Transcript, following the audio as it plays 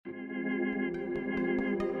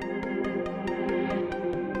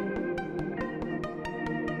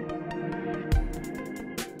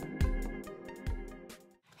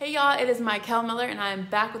Hey y'all, it is Michelle Miller and I am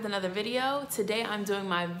back with another video. Today I'm doing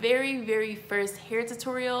my very first hair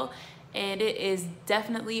tutorial and it is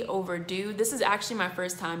definitely overdue. This is actually my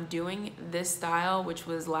first time doing this style, which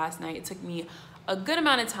was last night. It took me a good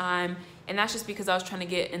amount of time and that's just because I was trying to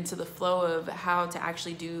get into the flow of how to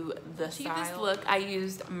actually do the style. To this look, I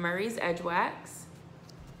used Murray's Edge Wax.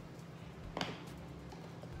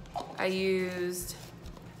 I used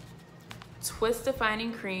Twist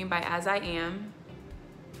Defining Cream by As I Am.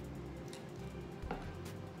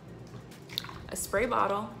 A spray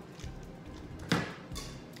bottle,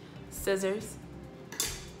 scissors.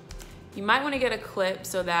 You might want to get a clip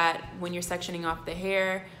so that when you're sectioning off the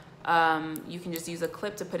hair, you can just use a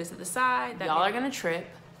clip to put it to the side. Y'all are gonna trip,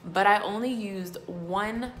 but I only used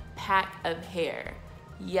 1 pack of hair.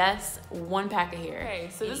 Yes, 1 pack of hair. Okay,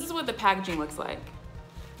 so this is what the packaging looks like.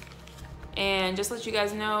 And just to let you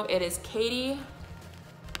guys know, it is Kadi,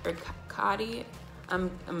 or Kadi. I'm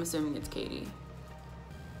assuming it's Kadi.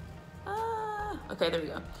 Okay, there we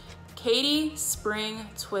go. Kadi Spring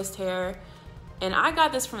Twist hair. And I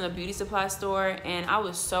got this from the beauty supply store and I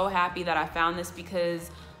was so happy that I found this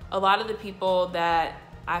because a lot of the people that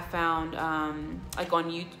I found like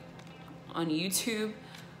on YouTube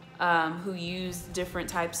who use different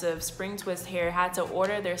types of spring twist hair had to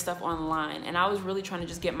order their stuff online. And I was really trying to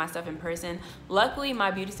just get my stuff in person. Luckily,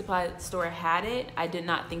 my beauty supply store had it. I did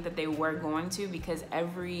not think that they were going to because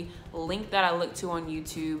every link that I looked to on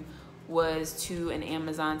YouTube was to an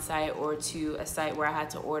Amazon site or to a site where I had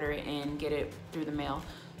to order it and get it through the mail.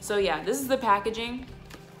 So yeah, this is the packaging.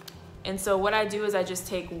 And so what I do is I just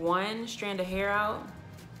take 1 strand of hair out.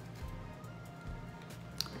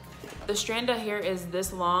 The strand of hair is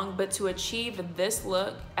this long, but to achieve this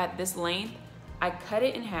look at this length, I cut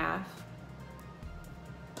it in half.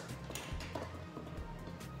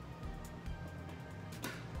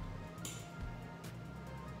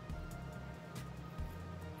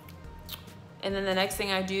 And then the next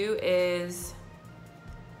thing I do is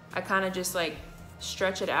I kind of just like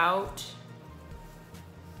stretch it out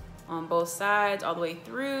on both sides all the way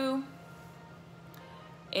through.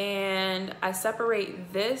 And I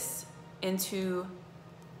separate this into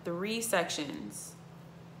 3 sections.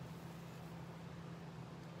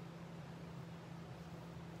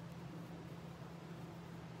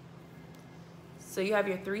 So you have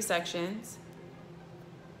your 3 sections.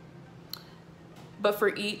 But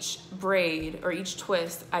for each braid or each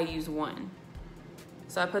twist, I use 1.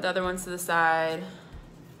 So I put the other ones to the side.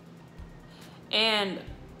 And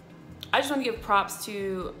I just want to give props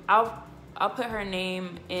to, I'll put her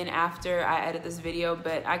name in after I edit this video,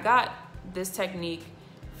 but I got this technique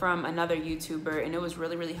from another YouTuber and it was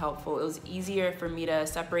really helpful. It was easier for me to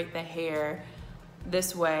separate the hair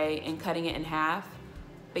this way and cutting it in half.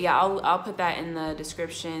 But yeah, I'll put that in the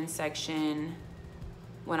description section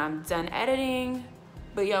when I'm done editing.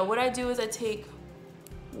 But yeah, what I do is I take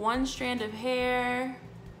 1 strand of hair.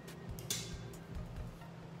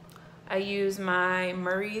 I use my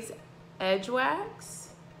Murray's Edge Wax.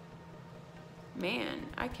 Man,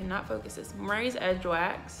 I cannot focus this. Murray's Edge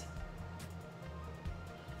Wax.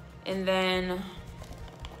 And then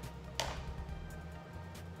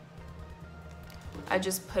I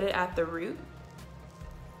just put it at the root.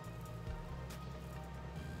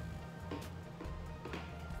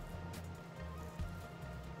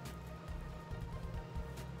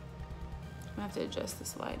 I have to adjust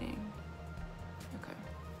this lighting. Okay.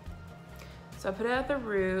 So I put it at the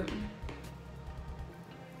root.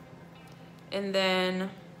 And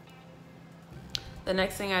then the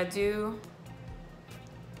next thing I do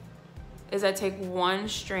is I take 1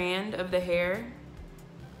 strand of the hair.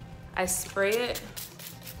 I spray it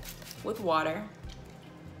with water.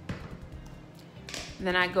 And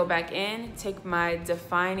then I go back in, take my twist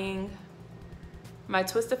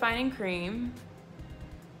defining cream.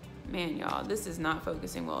 Man, y'all, this is not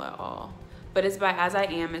focusing well at all. But it's by As I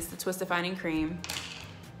Am, it's the Twist Defining Cream.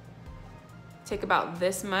 Take about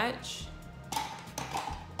this much.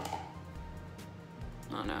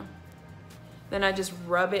 Oh no. Then I just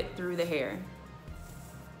rub it through the hair.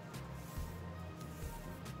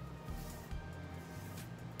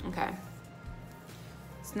 Okay.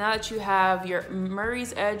 So now that you have your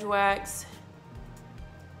Murray's Edge Wax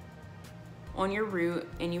on your root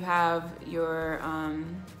and you have your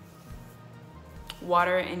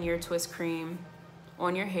water and your twist cream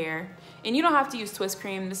on your hair, and you don't have to use twist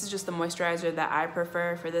cream, this is just the moisturizer that I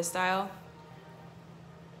prefer for this style.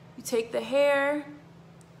 You take the hair,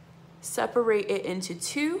 separate it into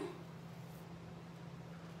 2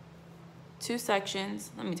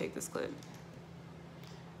 sections. Let me take this clip.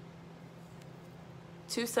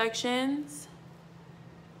 2 sections.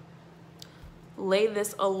 lay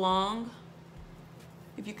this along.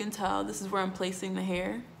 If you can tell, this is where I'm placing the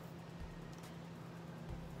hair.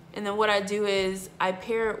 And then what I do is I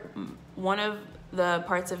pair one of the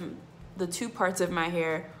two parts of my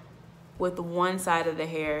hair with one side of the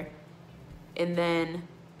hair, and then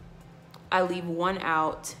I leave one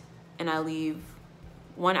out, and I leave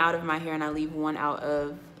one out of my hair, and I leave one out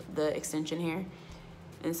of the extension hair.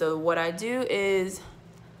 And so what I do is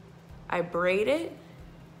I braid it.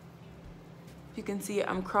 You can see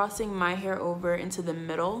I'm crossing my hair over into the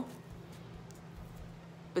middle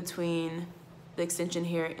between the extension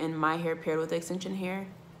hair and my hair paired with the extension hair.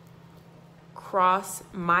 Cross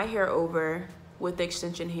my hair over with the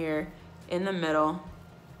extension hair in the middle.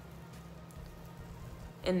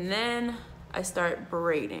 And then I start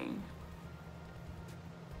braiding.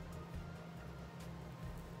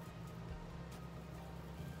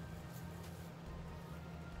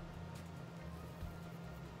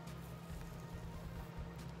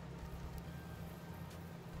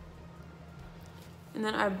 And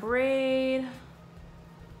then I braid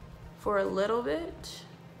for a little bit.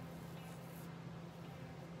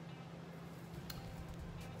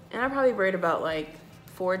 And I probably braid about like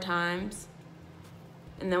 4 times.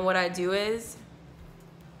 And then what I do is,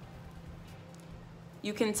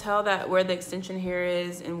 you can tell that where the extension hair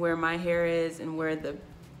is and where my hair is and where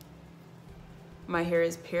my hair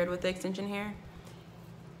is paired with the extension hair.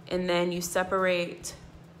 And then you separate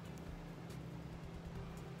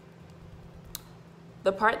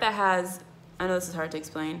the part that has, I know this is hard to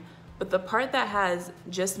explain, but the part that has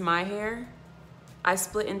just my hair, I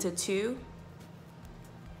split into 2.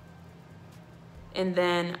 And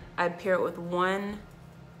then I pair it with one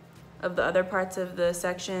of the other parts of the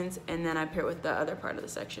sections, and then I pair it with the other part of the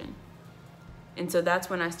section. And so that's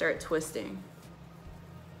when I start twisting.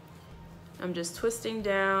 I'm just twisting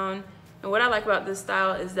down. And what I like about this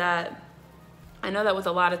style is that I know that with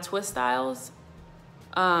a lot of twist styles,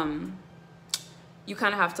 you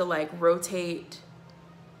kind of have to like rotate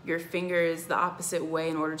your fingers the opposite way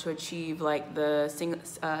in order to achieve like the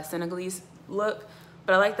Senegalese look.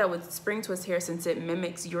 But I like that with spring twist hair, since it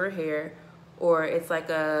mimics your hair, or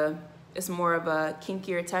it's more of a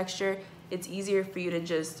kinkier texture, it's easier for you to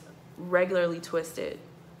just regularly twist it.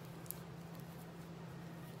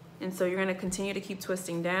 And so you're gonna continue to keep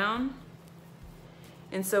twisting down.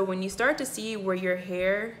 And so when you start to see where your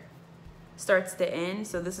hair starts to end,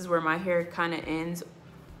 so this is where my hair kind of ends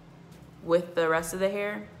with the rest of the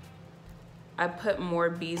hair, I put more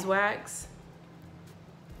beeswax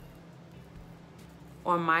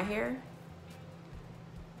on my hair.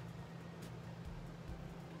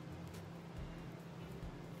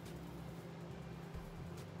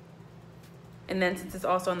 And then since it's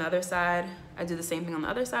also on the other side, I do the same thing on the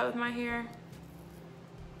other side with my hair.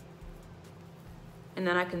 And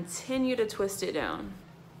then I continue to twist it down.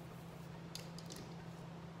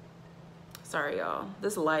 Sorry, y'all.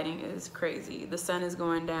 This lighting is crazy. The sun is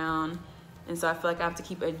going down, and so I feel like I have to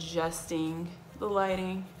keep adjusting the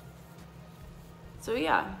lighting. So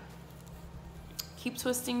yeah, keep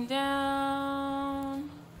twisting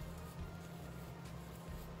down.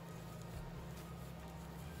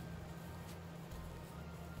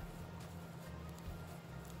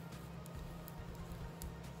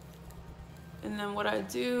 And then what I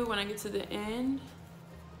do when I get to the end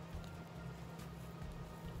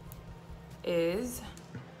is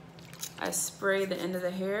I spray the end of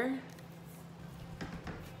the hair,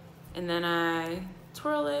 and then I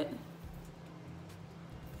twirl it.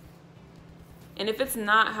 And if it's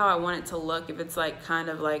not how I want it to look, if it's like kind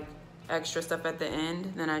of like extra stuff at the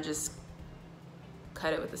end, then I just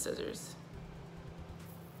cut it with the scissors.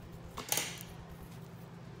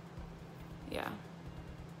 Yeah.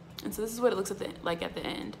 And so this is what it looks like at the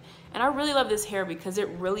end. And I really love this hair because it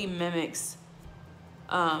really mimics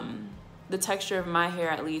the texture of my hair,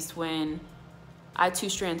 at least when I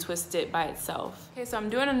 2-strand twist it by itself. Okay, so I'm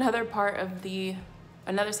doing another part of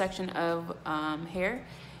another section of hair.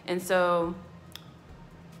 And so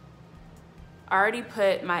I already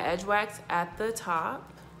put my edge wax at the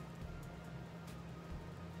top.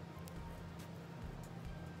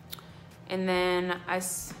 And then I'm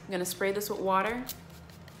gonna spray this with water.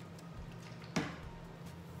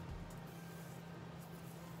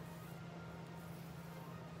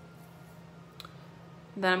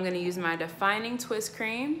 Then I'm gonna use my defining twist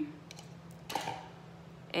cream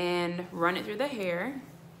and run it through the hair.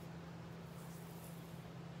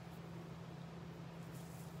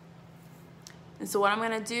 And so what I'm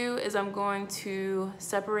gonna do is I'm going to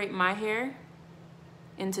separate my hair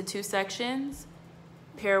into 2 sections,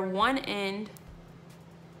 pair one end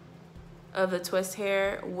of the twist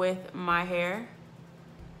hair with my hair,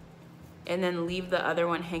 and then leave the other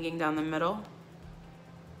one hanging down the middle.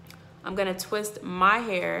 I'm gonna twist my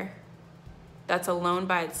hair that's alone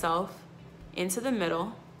by itself into the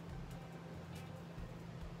middle.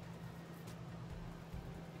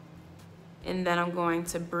 And then I'm going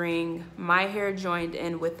to bring my hair joined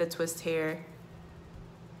in with the twist hair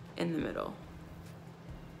in the middle.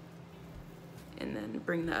 And then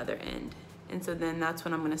bring the other end. And so then that's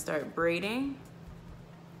when I'm gonna start braiding.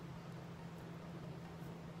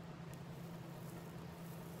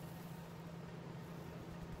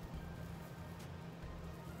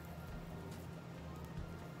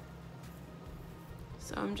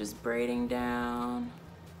 So I'm just braiding down.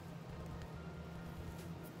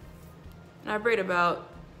 And I braid about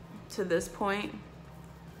to this point.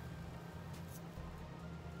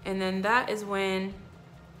 And then that is when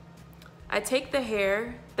I take the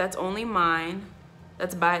hair that's only mine,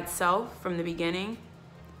 that's by itself from the beginning,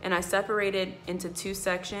 and I separate it into two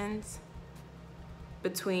sections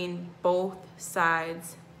between both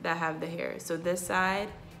sides that have the hair. So this side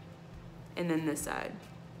and then this side.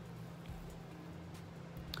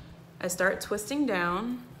 I start twisting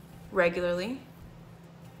down regularly.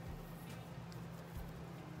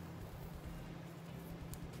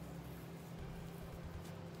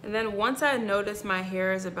 And then once I notice my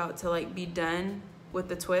hair is about to like be done with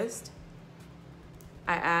the twist,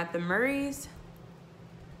 I add the Murray's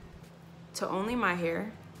to only my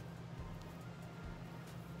hair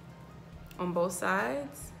on both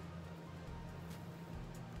sides.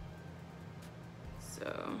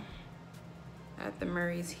 So add the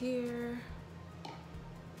Murray's here.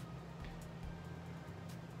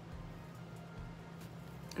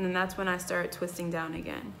 And then that's when I start twisting down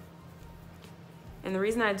again. And the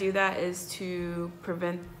reason I do that is to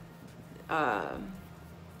prevent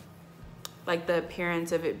like the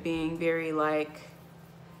appearance of it being very like,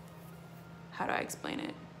 how do I explain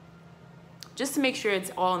it? Just to make sure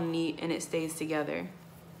it's all neat and it stays together.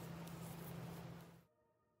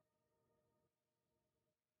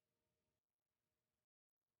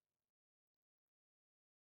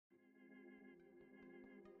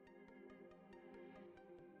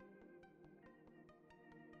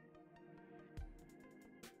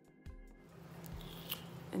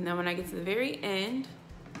 And then when I get to the very end,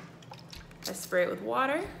 I spray it with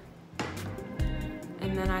water,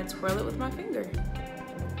 and then I twirl it with my finger.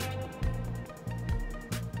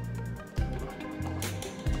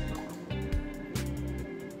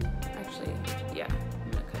 Actually, yeah,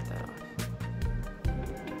 I'm gonna cut that off.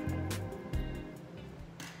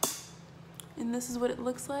 And this is what it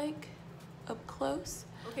looks like up close.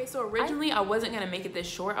 Okay, so originally I wasn't gonna make it this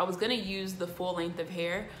short. I was gonna use the full length of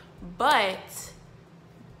hair, but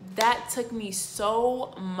that took me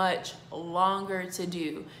so much longer to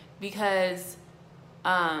do because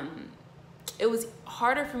it was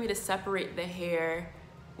harder for me to separate the hair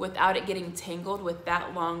without it getting tangled with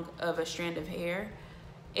that long of a strand of hair.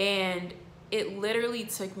 And it literally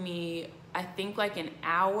took me, I think, like an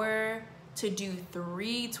hour to do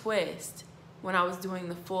 3 twists when I was doing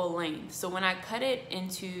the full length. So when I cut it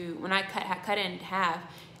into, when I cut it in half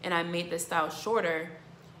and I made the style shorter,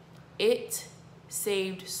 it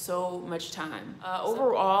saved so much time.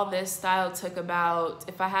 Overall, this style took about,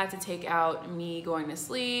 if I had to take out me going to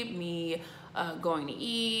sleep, me going to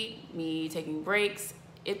eat, me taking breaks,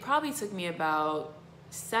 it probably took me about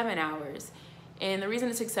 7 hours. And the reason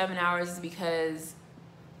it took 7 hours is because,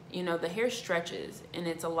 you know, the hair stretches and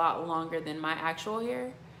it's a lot longer than my actual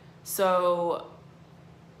hair. So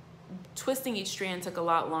twisting each strand took a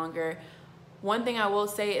lot longer. One thing I will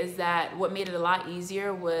say is that what made it a lot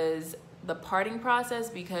easier was the parting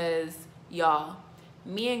process, because y'all,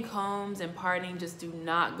 me and combs and parting just do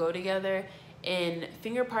not go together, and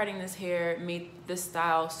finger parting this hair made this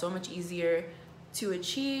style so much easier to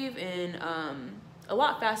achieve and a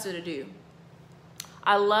lot faster to do.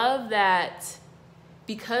 I love that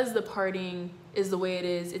because the parting is the way it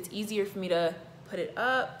is, it's easier for me to put it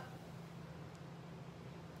up.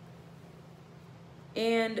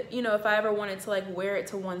 And you know, if I ever wanted to like wear it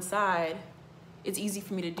to one side, it's easy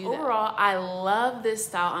for me to do that. Overall, I love this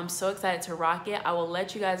style. I'm so excited to rock it. I will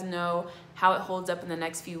let you guys know how it holds up in the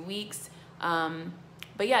next few weeks.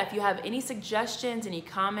 But yeah, if you have any suggestions, any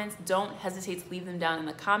comments, don't hesitate to leave them down in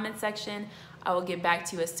the comment section. I will get back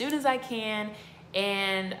to you as soon as I can.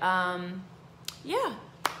 And yeah,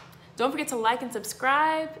 don't forget to like and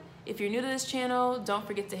subscribe. If you're new to this channel, don't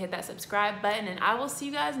forget to hit that subscribe button, and I will see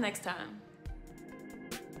you guys next time.